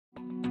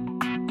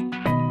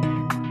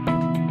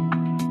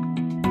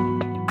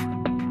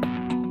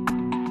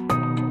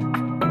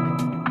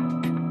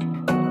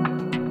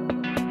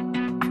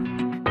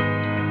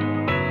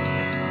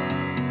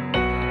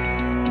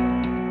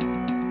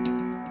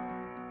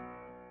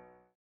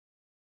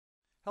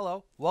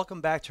Hello,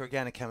 welcome back to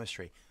Organic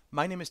Chemistry.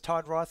 My name is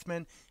Todd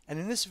Rothman, and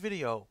in this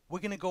video, we're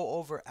going to go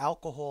over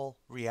alcohol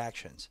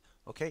reactions.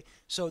 Okay,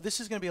 so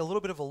this is going to be a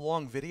little bit of a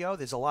long video.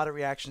 There's a lot of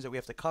reactions that we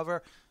have to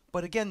cover,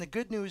 but again, the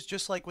good news,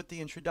 just like with the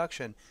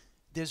introduction,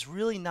 there's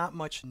really not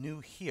much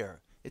new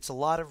here. It's a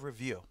lot of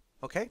review.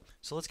 Okay,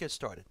 so let's get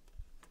started.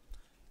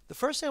 The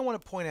first thing I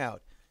want to point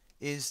out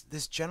is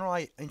this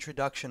general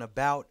introduction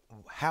about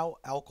how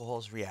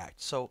alcohols react.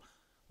 So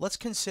let's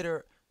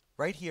consider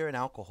right here an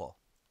alcohol.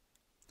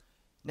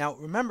 Now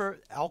remember,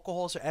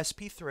 alcohols are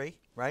sp3,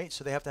 right?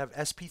 So they have to have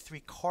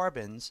sp3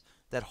 carbons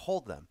that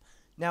hold them.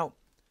 Now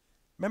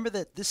remember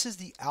that this is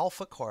the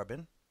alpha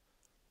carbon,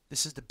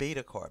 this is the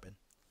beta carbon.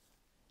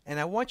 And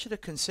I want you to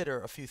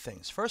consider a few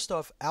things. First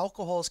off,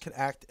 alcohols can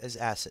act as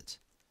acids.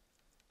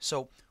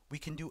 So we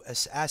can do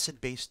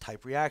acid-base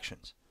type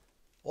reactions.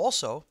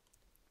 Also,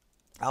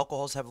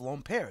 alcohols have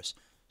lone pairs,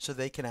 so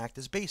they can act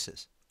as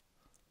bases.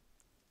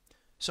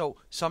 So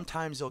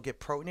sometimes they'll get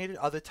protonated,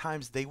 other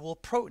times they will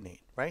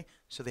protonate, right?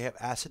 So they have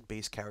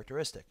acid-base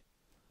characteristic.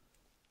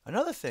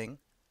 Another thing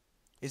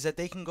is that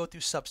they can go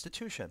through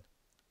substitution.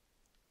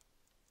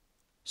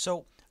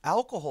 So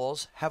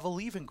alcohols have a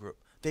leaving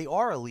group. They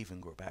are a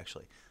leaving group,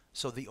 actually.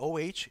 So the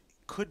OH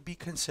could be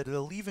considered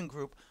a leaving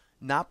group,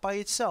 not by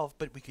itself,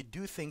 but we could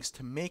do things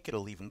to make it a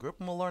leaving group,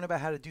 and we'll learn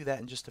about how to do that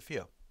in just a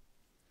few.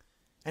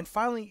 And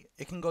finally,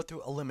 it can go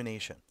through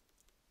elimination.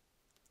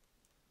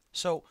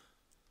 So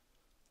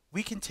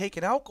we can take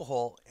an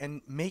alcohol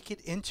and make it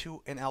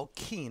into an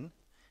alkene,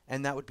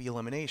 and that would be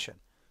elimination.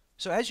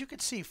 So as you can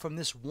see from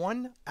this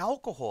one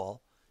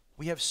alcohol,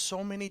 we have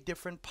so many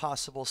different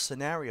possible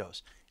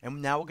scenarios.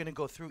 And now we're going to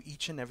go through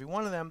each and every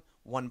one of them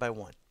one by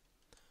one.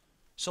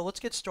 So let's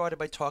get started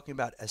by talking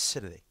about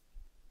acidity.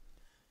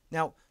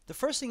 Now, the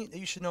first thing that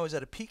you should know is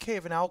that a pK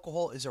of an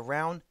alcohol is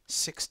around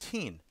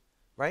 16,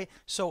 right?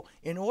 So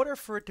in order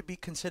for it to be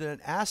considered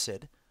an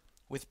acid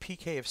with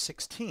pK of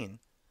 16,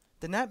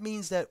 then that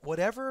means that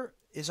whatever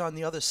is on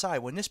the other side,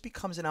 when this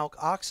becomes an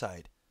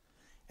alkoxide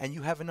and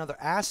you have another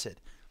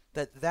acid,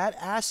 that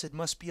acid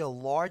must be a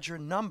larger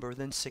number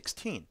than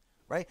 16,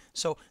 right?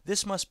 So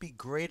this must be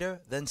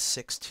greater than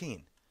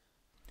 16.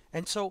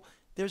 And so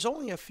there's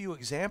only a few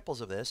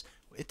examples of this.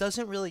 It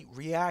doesn't really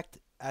react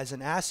as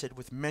an acid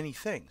with many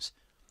things.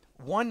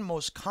 One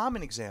most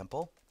common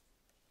example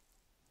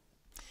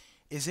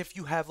is if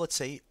you have, let's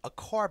say, a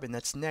carbon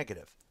that's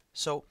negative.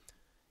 So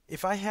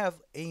if I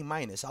have A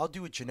minus, I'll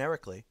do it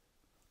generically,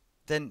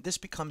 then this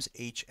becomes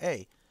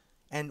HA.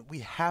 And we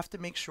have to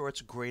make sure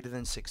it's greater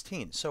than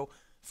 16. So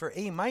for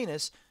A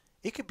minus,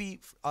 it could be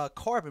a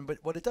carbon, but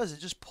what it does is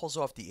it just pulls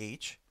off the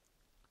H,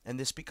 and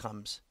this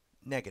becomes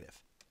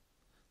negative.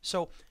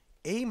 So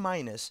A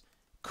minus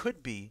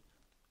could be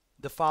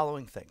the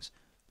following things.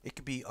 It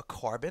could be a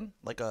carbon,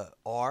 like a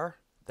R,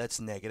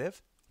 that's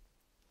negative.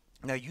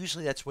 Now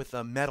usually that's with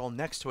a metal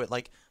next to it,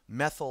 like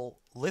methyl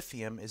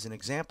lithium is an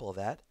example of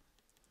that.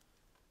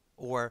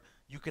 Or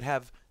you could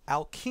have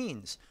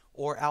alkenes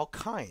or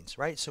alkynes,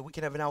 right? So we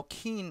can have an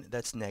alkene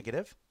that's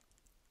negative,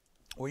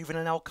 or even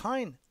an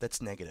alkyne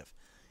that's negative.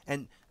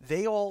 And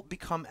they all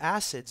become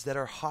acids that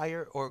are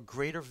higher or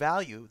greater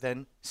value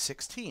than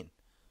 16.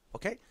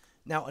 Okay?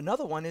 Now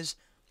another one is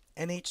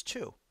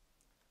NH2.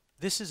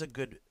 This is a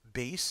good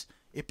base.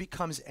 It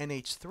becomes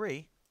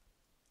NH3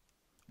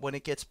 when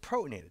it gets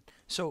protonated.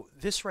 So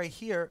this right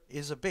here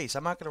is a base.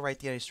 I'm not going to write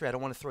the NH3. I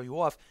don't want to throw you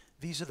off.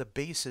 These are the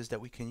bases that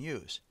we can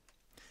use.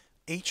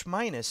 H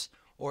minus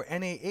or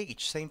NaH,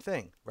 same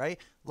thing, right?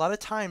 A lot of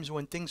times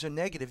when things are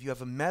negative, you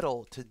have a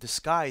metal to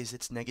disguise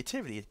its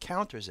negativity. It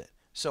counters it.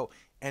 So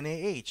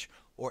NaH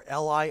or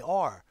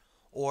LIR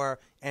or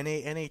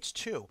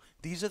NaNH2,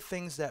 these are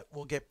things that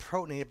will get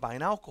protonated by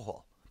an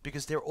alcohol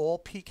because they're all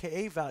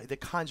pKa value. The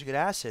conjugate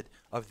acid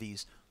of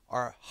these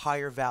are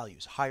higher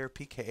values, higher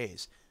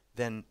pKa's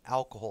than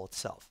alcohol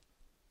itself.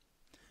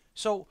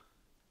 So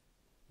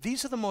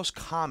these are the most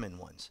common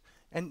ones.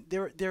 And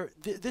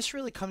this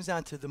really comes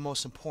down to the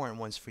most important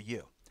ones for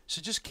you.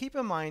 So just keep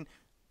in mind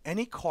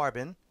any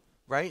carbon,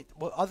 right?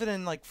 Well, other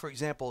than, like, for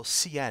example,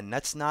 CN,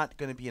 that's not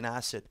going to be an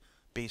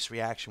acid-base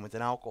reaction with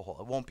an alcohol.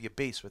 It won't be a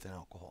base with an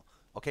alcohol.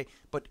 Okay?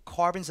 But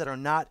carbons that are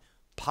not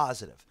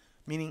positive,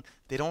 meaning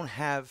they don't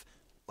have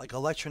like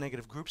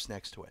electronegative groups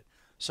next to it.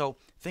 So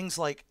things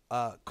like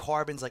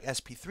carbons like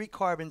sp3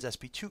 carbons,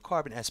 sp2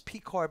 carbon,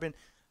 sp carbon,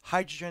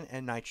 hydrogen,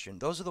 and nitrogen.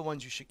 Those are the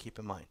ones you should keep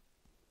in mind.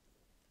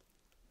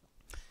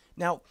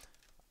 Now,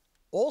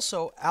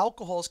 also,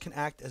 alcohols can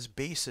act as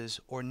bases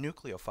or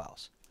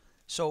nucleophiles.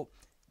 So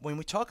when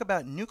we talk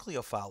about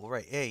nucleophile, we'll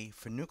write A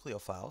for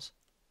nucleophiles.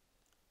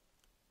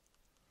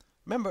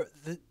 Remember,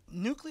 the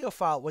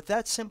nucleophile, what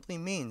that simply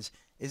means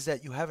is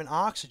that you have an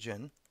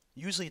oxygen,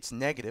 usually it's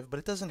negative, but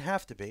it doesn't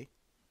have to be.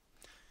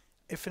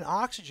 If an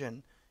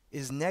oxygen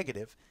is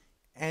negative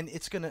and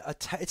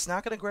it's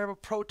not going to grab a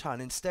proton,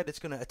 instead it's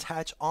going to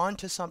attach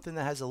onto something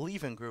that has a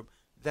leaving group,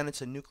 then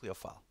it's a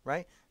nucleophile,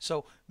 right?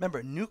 So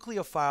remember,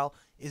 nucleophile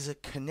is a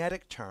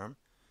kinetic term.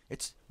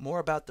 It's more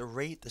about the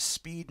rate, the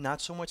speed, not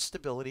so much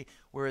stability,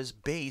 whereas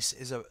base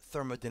is a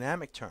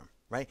thermodynamic term.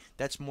 right?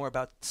 That's more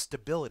about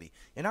stability.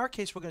 In our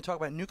case, we're going to talk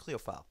about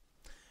nucleophile.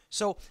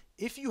 So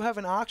if you have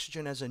an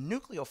oxygen as a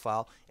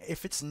nucleophile,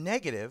 if it's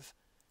negative,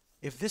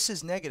 if this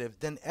is negative,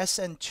 then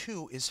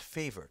SN2 is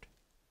favored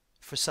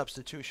for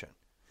substitution.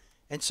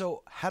 And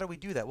so how do we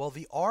do that? Well,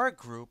 the R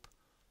group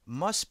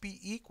must be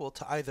equal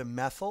to either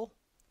methyl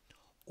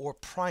or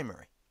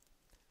primary.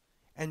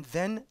 And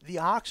then the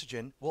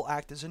oxygen will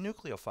act as a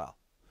nucleophile.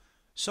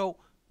 So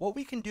what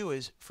we can do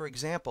is, for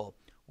example,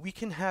 we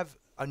can have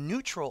a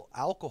neutral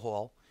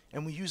alcohol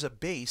and we use a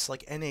base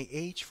like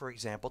NaH, for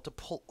example, to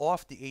pull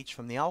off the H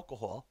from the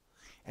alcohol,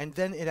 and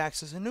then it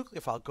acts as a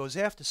nucleophile. It goes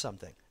after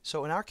something.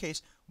 So in our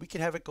case, we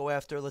could have it go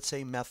after, let's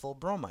say, methyl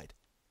bromide.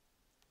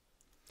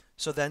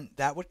 So then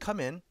that would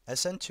come in,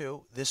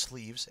 SN2, this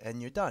leaves,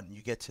 and you're done.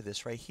 You get to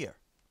this right here.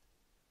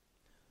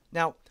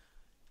 Now,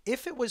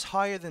 if it was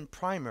higher than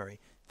primary,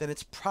 then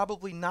it's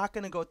probably not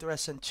going to go through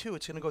SN2.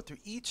 It's going to go through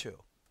E2,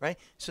 right?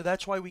 So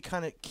that's why we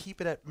kind of keep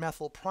it at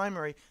methyl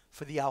primary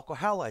for the alkyl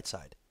halide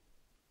side.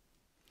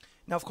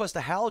 Now, of course, the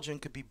halogen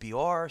could be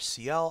Br,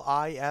 Cl,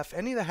 I, F,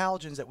 any of the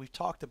halogens that we've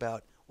talked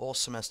about all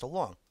semester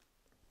long.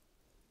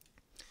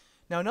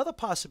 Now, another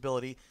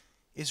possibility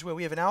is where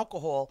we have an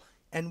alcohol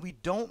and we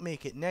don't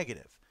make it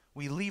negative.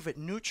 We leave it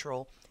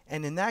neutral,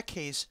 and in that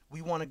case,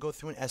 we want to go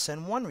through an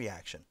SN1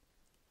 reaction.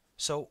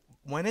 So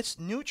when it's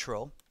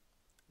neutral,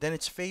 then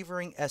it's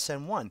favoring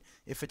SN1.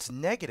 If it's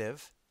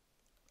negative,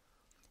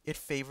 it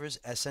favors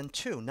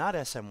SN2, not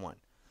SN1.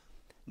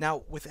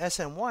 Now, with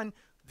SN1,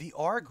 the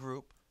R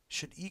group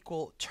should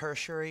equal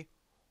tertiary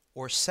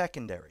or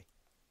secondary.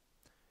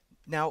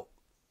 Now,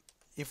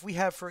 if we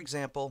have, for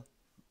example,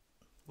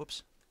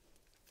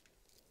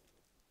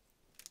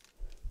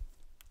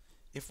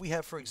 if we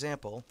have, for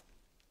example,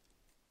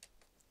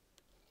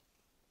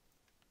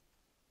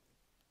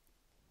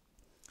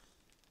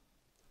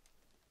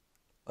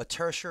 a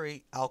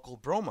tertiary alkyl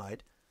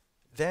bromide,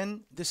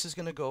 then this is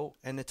going to go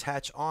and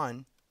attach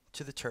on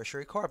to the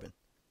tertiary carbon,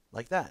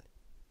 like that.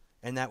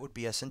 And that would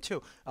be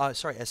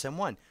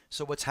SN1.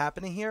 So what's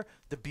happening here?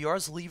 The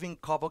Br's leaving,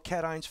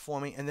 carbocations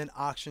forming, and then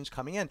oxygen's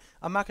coming in.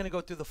 I'm not going to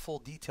go through the full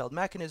detailed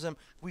mechanism.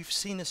 We've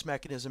seen this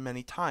mechanism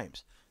many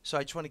times. So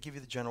I just want to give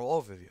you the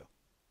general overview.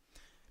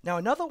 Now,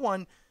 another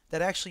one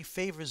that actually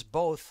favors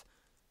both,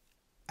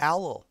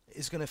 allyl,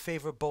 is going to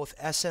favor both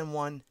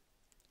SN1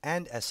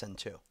 and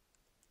SN2.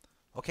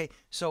 Okay,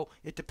 so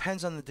it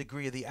depends on the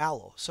degree of the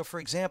allyl. So for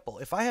example,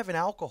 if I have an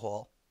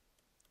alcohol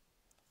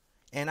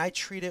and I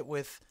treat it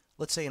with,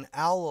 let's say, an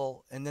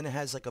allyl, and then it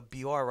has like a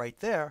Br right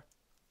there,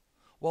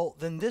 well,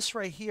 then this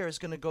right here is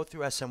going to go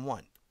through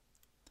SN1.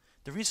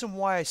 The reason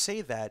why I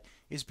say that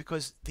is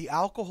because the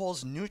alcohol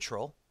is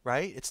neutral,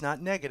 right? It's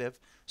not negative,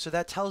 so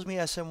that tells me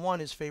SN1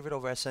 is favored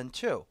over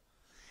SN2.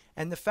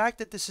 And the fact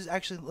that this is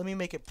actually, let me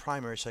make it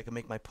primary so I can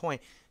make my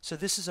point. So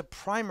this is a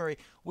primary,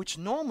 which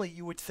normally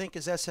you would think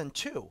is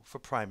SN2 for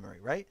primary,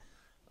 right?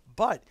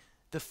 But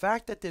the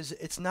fact that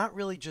it's not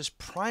really just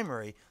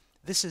primary,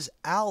 this is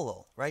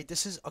allyl, right?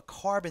 This is a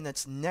carbon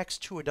that's next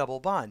to a double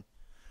bond.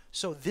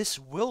 So this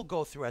will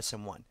go through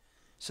SN1.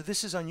 So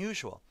this is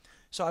unusual.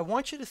 So I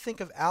want you to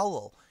think of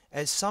allyl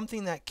as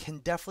something that can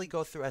definitely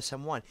go through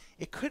SN1.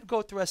 It could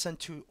go through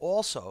SN2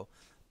 also,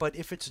 but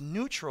if it's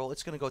neutral,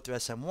 it's going to go through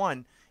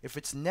SN1. If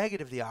it's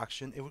negative, the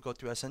oxygen, it would go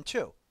through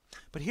SN2.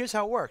 But here's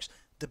how it works.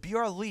 The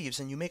Br leaves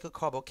and you make a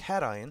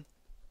carbocation.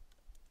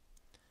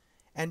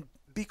 And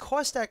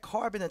because that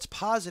carbon that's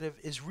positive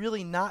is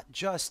really not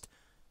just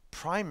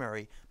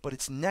primary, but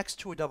it's next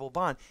to a double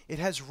bond, it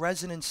has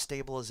resonance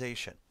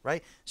stabilization,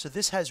 right? So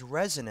this has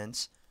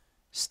resonance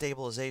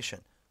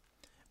stabilization,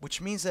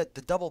 which means that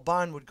the double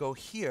bond would go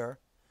here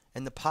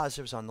and the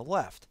positive's on the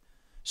left.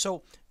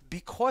 So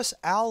because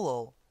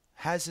allyl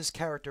has this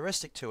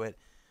characteristic to it,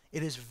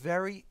 it is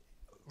very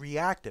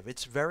reactive.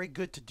 It's very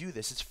good to do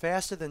this. It's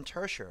faster than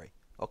tertiary,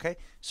 okay?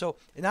 So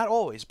not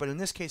always, but in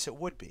this case it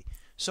would be.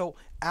 So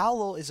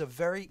allyl is a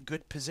very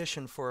good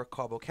position for a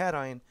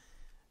carbocation,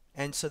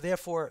 and so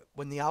therefore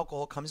when the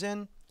alcohol comes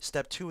in,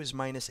 step 2 is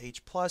minus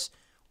H+,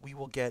 we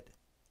will get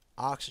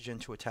oxygen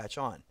to attach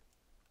on,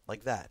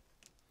 like that.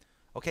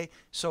 Okay,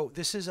 so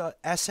this is a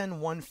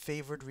SN1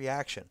 favored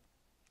reaction.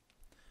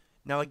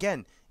 Now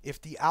again, if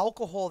the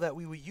alcohol that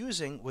we were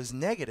using was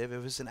negative, it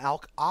was an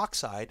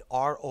oxide,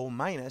 RO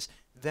minus,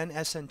 then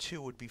SN2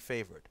 would be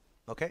favored.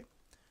 Okay?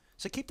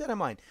 So keep that in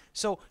mind.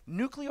 So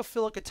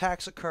nucleophilic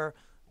attacks occur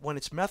when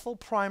it's methyl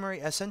primary,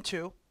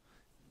 SN2,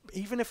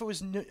 even if it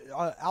was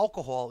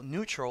alcohol,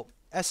 neutral,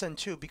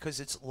 SN2, because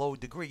it's low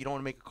degree. You don't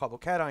want to make a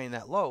carbocation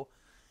that low.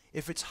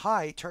 If it's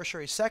high,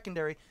 tertiary,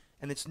 secondary,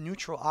 and it's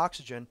neutral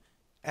oxygen,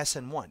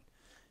 SN1.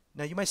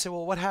 Now you might say,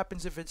 well, what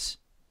happens if it's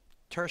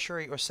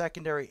tertiary or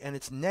secondary and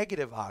it's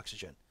negative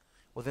oxygen?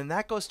 Well, then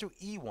that goes through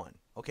E1.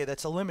 Okay,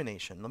 that's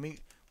elimination. Let me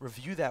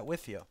review that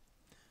with you.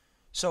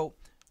 So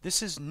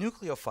this is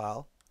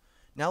nucleophile.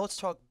 Now let's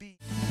talk B.